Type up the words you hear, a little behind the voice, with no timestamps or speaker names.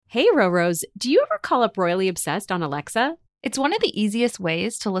Hey, Rorose, do you ever call up Royally Obsessed on Alexa? It's one of the easiest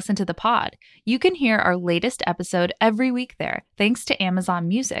ways to listen to the pod. You can hear our latest episode every week there, thanks to Amazon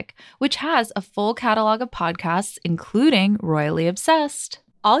Music, which has a full catalog of podcasts, including Royally Obsessed.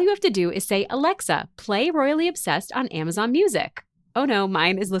 All you have to do is say, Alexa, play Royally Obsessed on Amazon Music. Oh no,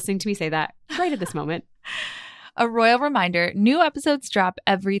 mine is listening to me say that right at this moment. A royal reminder, new episodes drop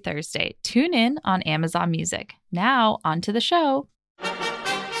every Thursday. Tune in on Amazon Music. Now, on to the show.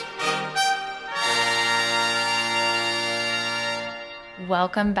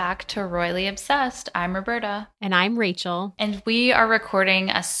 Welcome back to Royally Obsessed. I'm Roberta. And I'm Rachel. And we are recording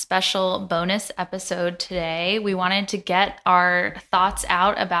a special bonus episode today. We wanted to get our thoughts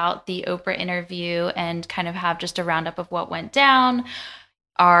out about the Oprah interview and kind of have just a roundup of what went down,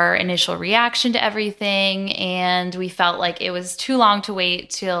 our initial reaction to everything. And we felt like it was too long to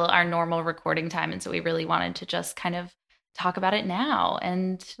wait till our normal recording time. And so we really wanted to just kind of talk about it now.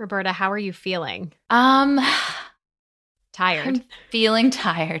 And Roberta, how are you feeling? Tired. I'm feeling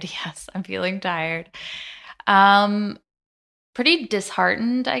tired. Yes, I'm feeling tired. Pretty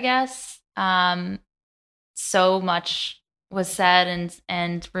disheartened, I guess. So much was said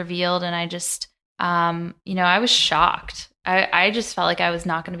and revealed, and I just, I was shocked. I just felt like I was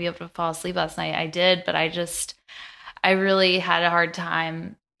not going to be able to fall asleep last night. I did, but I really had a hard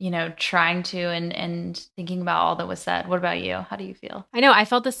time, trying to and thinking about all that was said. What about you? How do you feel? I know. I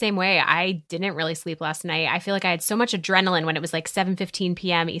felt the same way. I didn't really sleep last night. I feel like I had so much adrenaline when it was like 7:15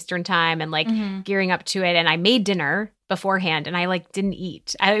 p.m. Eastern time and gearing up to it. And I made dinner beforehand and I didn't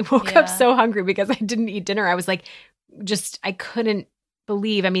eat. I woke up so hungry because I didn't eat dinner. I was I couldn't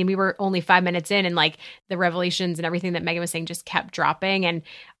believe. I mean, we were only 5 minutes in and the revelations and everything that Meghan was saying just kept dropping. And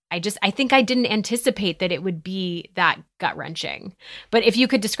I think I didn't anticipate that it would be that gut-wrenching. But if you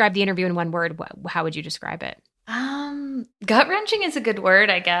could describe the interview in one word, how would you describe it? Gut-wrenching is a good word,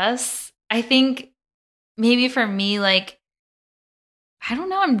 I guess. I think maybe for me, I don't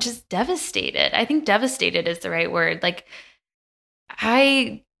know, I'm just devastated. I think devastated is the right word.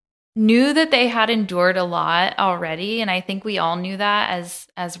 I knew that they had endured a lot already, and I think we all knew that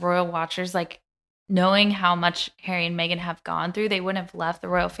as royal watchers, knowing how much Harry and Meghan have gone through, they wouldn't have left the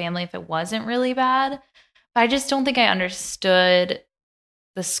royal family if it wasn't really bad. But I just don't think I understood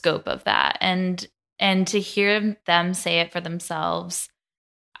the scope of that. And to hear them say it for themselves,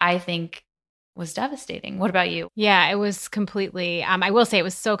 I think was devastating. What about you? Yeah, it was completely, I will say it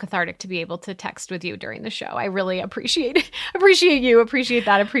was so cathartic to be able to text with you during the show. I really appreciate you, appreciate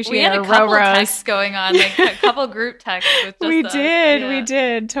that, we had a couple texts going on, a couple group texts with just we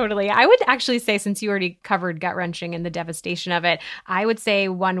did, totally. I would actually say, since you already covered gut-wrenching and the devastation of it, I would say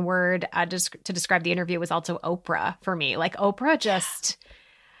one word to describe the interview was also Oprah for me. Oprah just...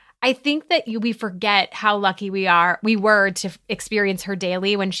 I think that we forget how lucky we were to experience her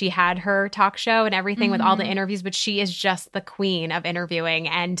daily when she had her talk show and everything with all the interviews, but she is just the queen of interviewing.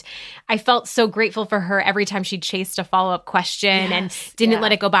 And I felt so grateful for her every time she chased a follow-up question and didn't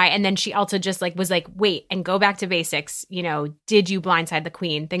let it go by. And then she also just was wait, and go back to basics. Did you blindside the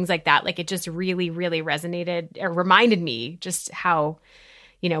queen? Things like that. It just really, really resonated or reminded me just how...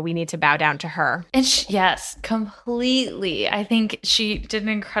 we need to bow down to her. And yes, completely. I think she did an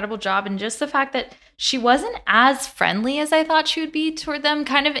incredible job. And just the fact that she wasn't as friendly as I thought she would be toward them,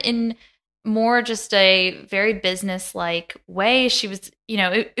 kind of in more just a very business-like way. She was,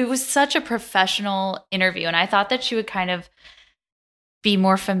 it was such a professional interview. And I thought that she would kind of be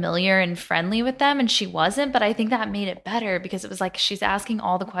more familiar and friendly with them. And she wasn't. But I think that made it better because it was she's asking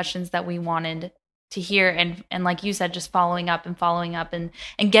all the questions that we wanted to hear, and like you said, just following up and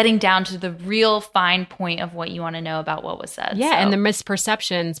getting down to the real fine point of what you want to know about what was said. Yeah, and the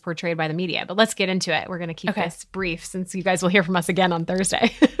misperceptions portrayed by the media. But let's get into it. We're going to keep this brief since you guys will hear from us again on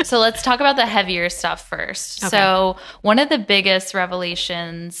Thursday. So let's talk about the heavier stuff first. Okay. So one of the biggest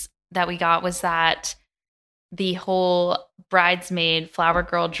revelations that we got was that the whole bridesmaid flower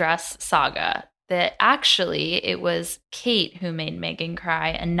girl dress saga, that actually it was Kate who made Meghan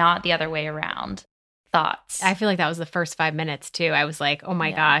cry and not the other way around. Thoughts? I feel like that was the first 5 minutes too. I was like, oh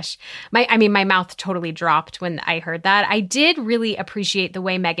my gosh. My mouth totally dropped when I heard that. I did really appreciate the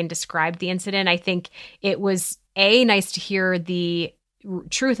way Meghan described the incident. I think it was nice to hear the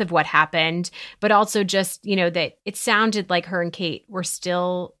truth of what happened, but also just, that it sounded like her and Kate were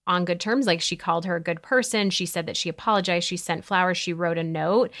still on good terms. She called her a good person. She said that she apologized. She sent flowers. She wrote a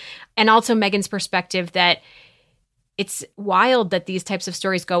note. And also Meghan's perspective that it's wild that these types of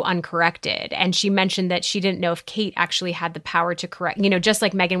stories go uncorrected. And she mentioned that she didn't know if Kate actually had the power to correct, just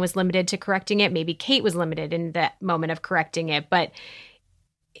like Meghan was limited to correcting it, maybe Kate was limited in that moment of correcting it. But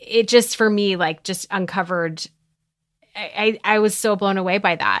it just, for me, just uncovered I was so blown away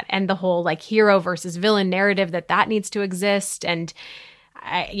by that, and the whole like hero versus villain narrative that needs to exist. And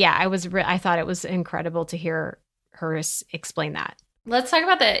I thought it was incredible to hear her explain that. Let's talk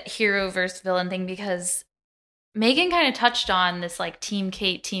about the hero versus villain thing, because Meghan kind of touched on this like Team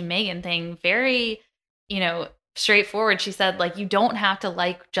Kate, Team Meghan thing very, straightforward. She said, like, you don't have to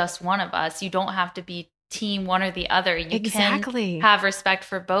like just one of us. You don't have to be team one or the other. You exactly. can have respect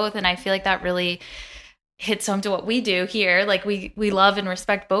for both. And I feel like that really hits home to what we do here. Like we love and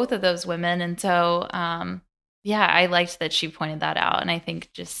respect both of those women. And so, I liked that she pointed that out. And I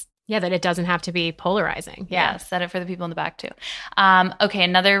think just, that it doesn't have to be polarizing. Yeah, said it for the people in the back too. Okay,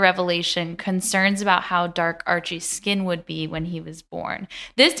 another revelation, concerns about how dark Archie's skin would be when he was born.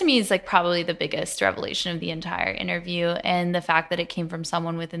 This to me is like probably the biggest revelation of the entire interview, and the fact that it came from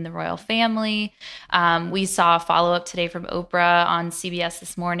someone within the royal family. We saw a follow-up today from Oprah on CBS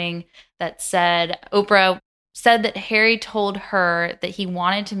This Morning that said, Oprah said that Harry told her that he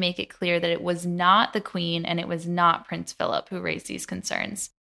wanted to make it clear that it was not the Queen and it was not Prince Philip who raised these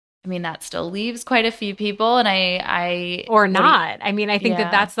concerns. I mean, that still leaves quite a few people, and I or not. I mean, I think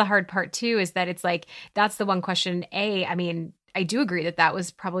that's the hard part too, is that it's like, that's the one question. I mean, I do agree that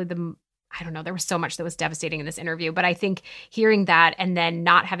was probably I don't know, there was so much that was devastating in this interview, but I think hearing that and then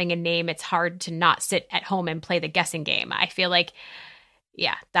not having a name, it's hard to not sit at home and play the guessing game. I feel like,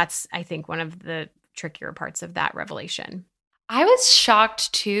 that's, I think, one of the trickier parts of that revelation. I was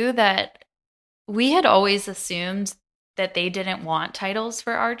shocked too that we had always assumed that they didn't want titles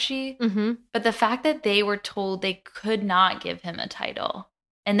for Archie. Mm-hmm. But the fact that they were told they could not give him a title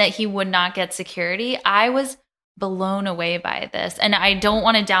and that he would not get security, I was blown away by this. And I don't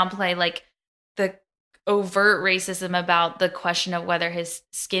want to downplay like the overt racism about the question of whether his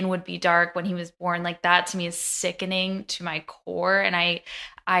skin would be dark when he was born. Like, that to me is sickening to my core. And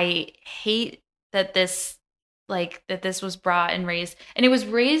I hate that this was brought and raised, and it was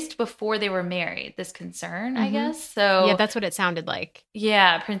raised before they were married, this concern, I guess. So that's what it sounded like.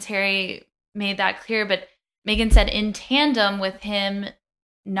 Yeah, Prince Harry made that clear, but Meghan said in tandem with him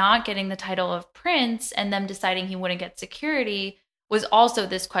not getting the title of prince and them deciding he wouldn't get security was also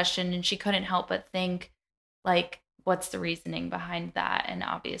this question, and she couldn't help but think, like, what's the reasoning behind that? And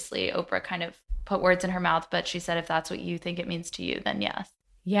obviously Oprah kind of put words in her mouth, but she said, if that's what you think it means to you, then yes.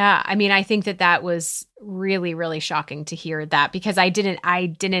 Yeah, I mean, I think that was really, really shocking to hear that, because I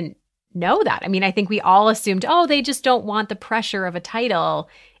didn't know that. I mean, I think we all assumed, they just don't want the pressure of a title,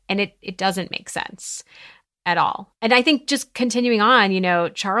 and it doesn't make sense at all. And I think just continuing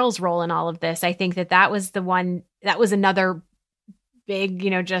on, Charles' role in all of this, I think that was another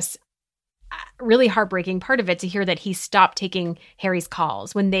big, just really heartbreaking part of it, to hear that he stopped taking Harry's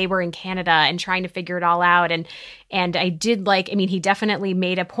calls when they were in Canada and trying to figure it all out. And I did he definitely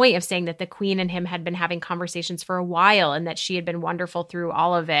made a point of saying that the Queen and him had been having conversations for a while and that she had been wonderful through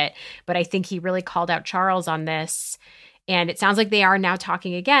all of it. But I think he really called out Charles on this. And it sounds like they are now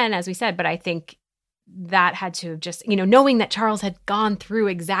talking again, as we said, but I think that had to have just, knowing that Charles had gone through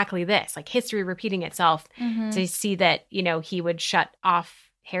exactly this, like history repeating itself, to see that, he would shut off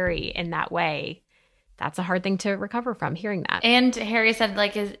Harry in that way, that's a hard thing to recover from, hearing that. And Harry said,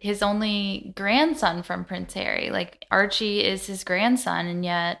 like, his only grandson from Prince Harry, like, Archie is his grandson, and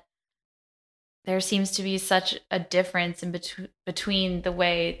yet there seems to be such a difference in between the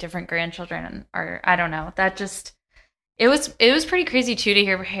way different grandchildren are. I don't know. That just, it was pretty crazy too to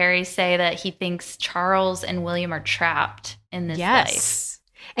hear Harry say that he thinks Charles and William are trapped in this life.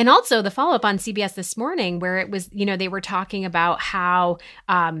 And also the follow-up on CBS This Morning, where it was, they were talking about how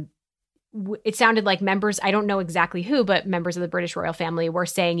it sounded like members, I don't know exactly who, but members of the British royal family were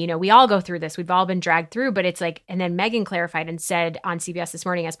saying, we all go through this. We've all been dragged through. But it's like, and then Meghan clarified and said on CBS This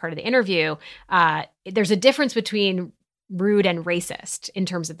Morning as part of the interview, there's a difference between rude and racist in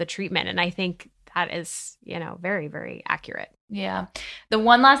terms of the treatment. And I think that is, very, very accurate. Yeah. The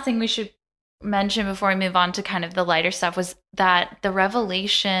one last thing we should mention before we move on to kind of the lighter stuff was that the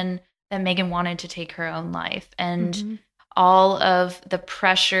revelation that Meghan wanted to take her own life, and all of the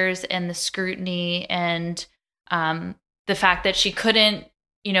pressures and the scrutiny and the fact that she couldn't,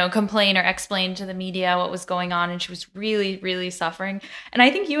 complain or explain to the media what was going on. And she was really, really suffering. And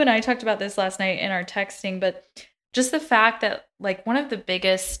I think you and I talked about this last night in our texting, but just the fact that, like, one of the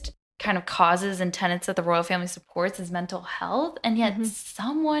biggest kind of causes and tenets that the royal family supports is mental health. And yet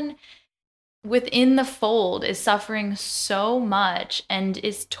someone within the fold is suffering so much and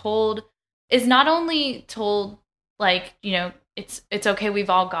is not only told, like, it's okay,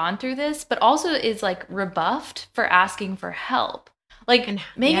 we've all gone through this, but also is like rebuffed for asking for help. Like,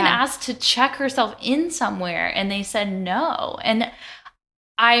 Meghan asked to check herself in somewhere and they said no. And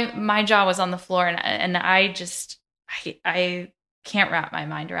my jaw was on the floor, and I I can't wrap my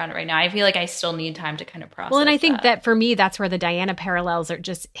mind around it right now. I feel like I still need time to kind of process. Well, and I think that for me, that's where the Diana parallels are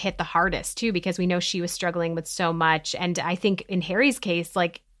just hit the hardest too, because we know she was struggling with so much. And I think in Harry's case,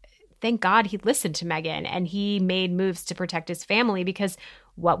 like, thank God he listened to Meghan and he made moves to protect his family, because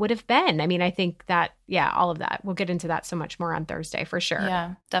what would have been? I mean, I think that, yeah, all of that. We'll get into that so much more on Thursday for sure.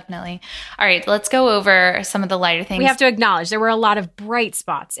 Yeah, definitely. All right, let's go over some of the lighter things. We have to acknowledge there were a lot of bright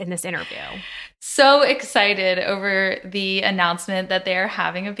spots in this interview. So excited over the announcement that they're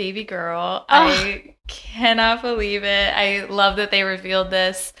having a baby girl. I cannot believe it. I love that they revealed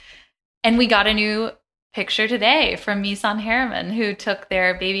this. And we got a new picture today from Misan Harriman, who took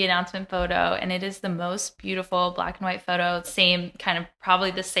their baby announcement photo, and it is the most beautiful black and white photo, same kind of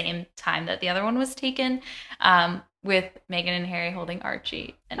probably the same time that the other one was taken, with Meghan and Harry holding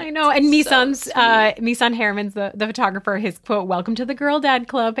Archie. And I know, and Misan's so Misan Harriman's the photographer. His quote, "Welcome to the Girl Dad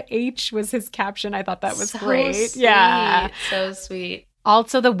Club." H was his caption. I thought that was great. Sweet. Yeah, so sweet.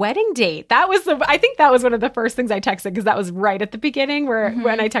 Also, the wedding date. I think that was one of the first things I texted, because that was right at the beginning where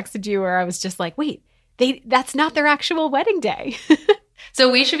when I texted you, where I was just like, wait, that's not their actual wedding day.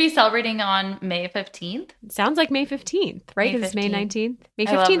 So we should be celebrating on May 15th. Sounds like May 15th, right? It's May 19th. May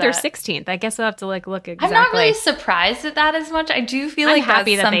 15th or 16th. I guess I'll have to look exactly. I'm not really surprised at that as much. I do feel I'm like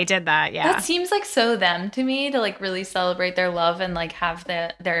happy that they did that. Yeah. That seems like so them to me, to like really celebrate their love and like have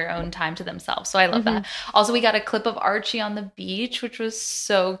their own time to themselves. So I love that. Also, we got a clip of Archie on the beach, which was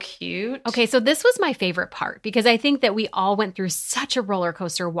so cute. Okay, so this was my favorite part, because I think that we all went through such a roller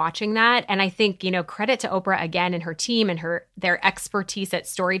coaster watching that. And I think, credit to Oprah again and her team and their expertise at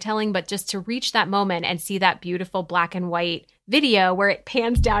storytelling, but just to reach that moment and see that beautiful black and white video where it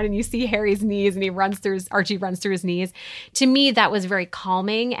pans down and you see Harry's knees and Archie runs through his knees. To me, that was very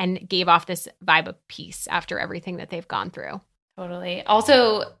calming and gave off this vibe of peace after everything that they've gone through. Totally.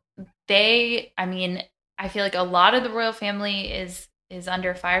 Also, I feel like a lot of the royal family is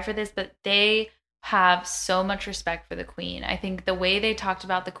under fire for this, but they have so much respect for the Queen. I think the way they talked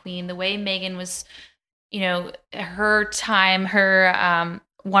about the Queen, the way Meghan was, her time, her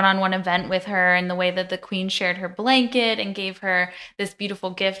one-on-one event with her, and the way that the Queen shared her blanket and gave her this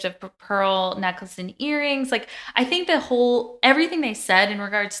beautiful gift of pearl necklace and earrings. Like, I think everything they said in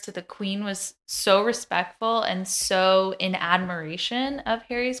regards to the Queen was so respectful and so in admiration of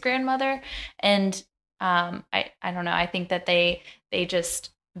Harry's grandmother. And I don't know. I think that they just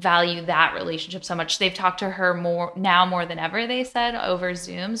value that relationship so much. They've talked to her more than ever, they said, over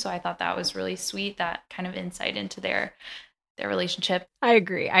Zoom. So I thought that was really sweet, that kind of insight into their relationship. I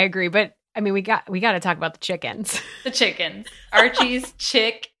agree. But I mean, we got to talk about the chickens. The chickens. Archie's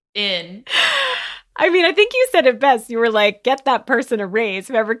chick-in. I mean, I think you said it best. You were like, get that person a raise,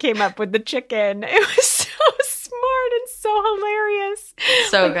 whoever came up with the chicken. It was so smart and so hilarious.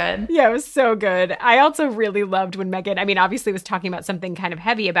 So good. Yeah, it was so good. I also really loved when Meghan, obviously was talking about something kind of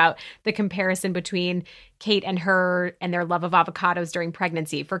heavy about the comparison between Kate and her and their love of avocados during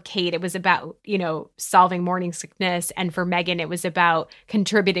pregnancy. For Kate, it was about, solving morning sickness. And for Meghan, it was about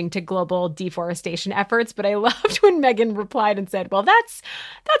contributing to global deforestation efforts. But I loved when Meghan replied and said, well, that's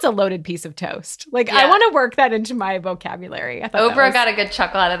a loaded piece of toast. Like, yeah. I want to work that into my vocabulary. I thought Oprah got a good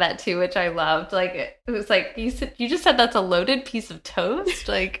chuckle out of that too, which I loved. Like, it was like, you just said that's a loaded piece of toast.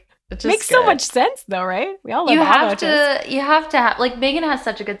 Like, it just makes so much sense though, right? We all love you have to have, like, Meghan has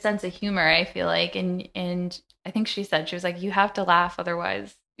such a good sense of humor, I feel like, and I think she was like, you have to laugh,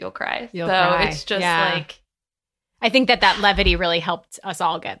 otherwise you'll cry. It's just like, I think that levity really helped us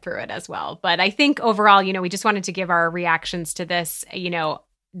all get through it as well. But I think overall, we just wanted to give our reactions to this,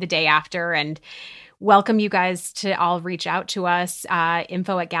 the day after, and welcome you guys to all reach out to us,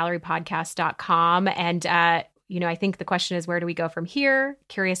 info@gallerypodcast.com. And, I think the question is, where do we go from here?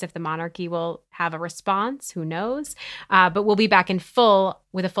 Curious if the monarchy will have a response. Who knows? But we'll be back with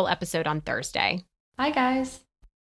a full episode on Thursday. Bye, guys.